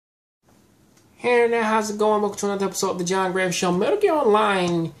Hey there, how's it going? Welcome to another episode of the Jongravesshow Show. Metal Gear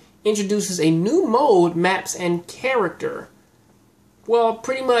Online introduces a new mode, maps, and character. Well,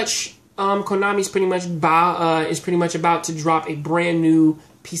 pretty much, Konami's pretty much about to drop a brand new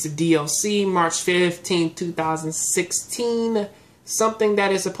piece of DLC, March 15th, 2016. Something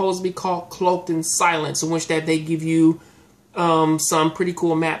that is supposed to be called Cloaked in Silence, in which that they give you some pretty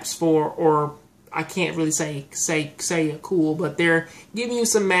cool maps for, or I can't really say cool, but they're giving you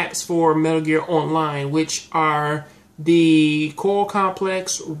some maps for Metal Gear Online, which are the Coral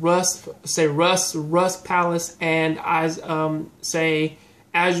Complex, Rust Palace, and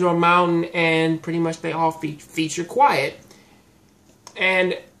Azure Mountain, and pretty much they all feature Quiet.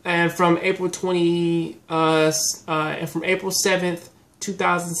 And from April 7th,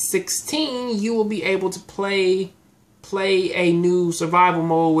 2016, you will be able to play a new survival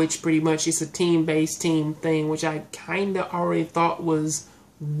mode, which pretty much is a team-based team thing, which I kind of already thought was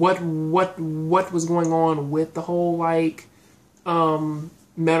what was going on with the whole Metal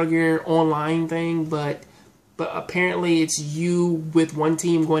Gear Online thing, but apparently it's you with one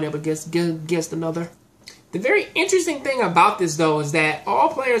team going up against another. The very interesting thing about this, though, is that all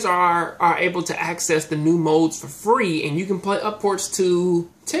players are able to access the new modes for free, and you can play upwards to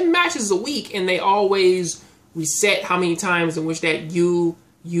 10 matches a week, and they always reset how many times in which that you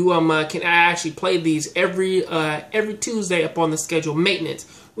can actually play these every Tuesday upon the scheduled maintenance,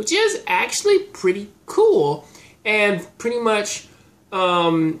 which is actually pretty cool. And pretty much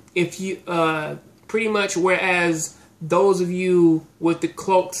whereas those of you with the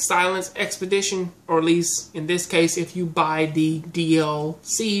Cloaked Silence Expedition, or at least in this case if you buy the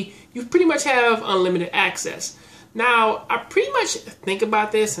DLC, you pretty much have unlimited access. Now I pretty much think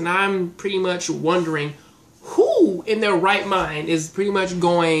about this, and I'm pretty much wondering who in their right mind is pretty much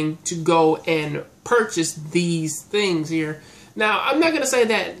going to go and purchase these things here. Now, I'm not going to say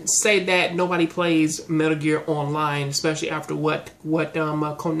that nobody plays Metal Gear Online, especially after what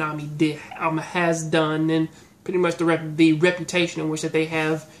Konami has done, and pretty much the reputation in which that they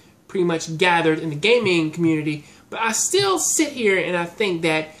have pretty much gathered in the gaming community. But I still sit here and I think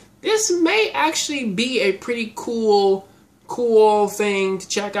that this may actually be a pretty cool thing to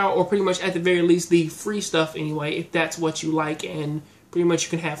check out, or pretty much at the very least the free stuff anyway, if that's what you like, and pretty much you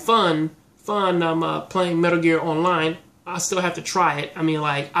can have fun playing Metal Gear Online. I still have to try it. I mean,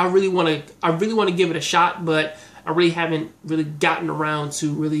 like, I really want to give it a shot, but I really haven't really gotten around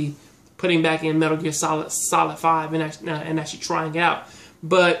to really putting back in Metal Gear Solid 5 and actually trying it out.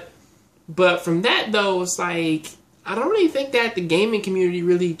 But from that though, it's like I don't really think that the gaming community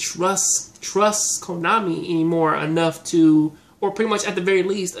really trusts Konami anymore enough to, or pretty much at the very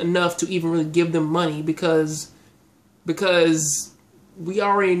least enough to even really give them money, because we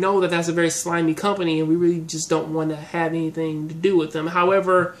already know that that's a very slimy company, and we really just don't want to have anything to do with them.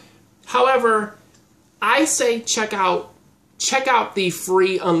 However, I say check out the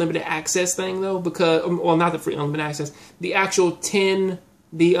free unlimited access thing though, because, well, not the free unlimited access, the actual 10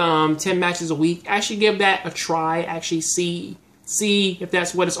 matches a week. Actually give that a try. Actually see if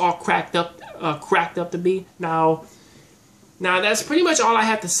that's what it's all cracked up to be. Now that's pretty much all I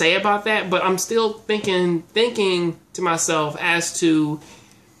have to say about that, but I'm still thinking to myself as to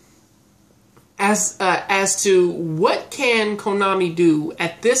what can Konami do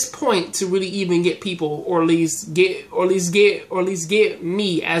at this point to really even get people, or at least get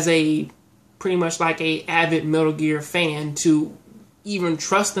me as a pretty much like a avid Metal Gear fan, to even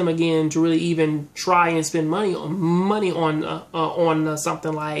trust them again to really even try and spend money on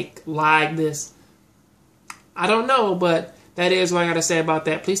something like this. I don't know, but that is what I gotta say about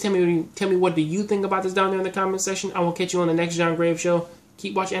that. Please tell me what do you think about this down there in the comment section. I will catch you on the next Jongravesshow.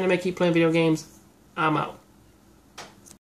 Keep watching anime, keep playing video games. I'm out.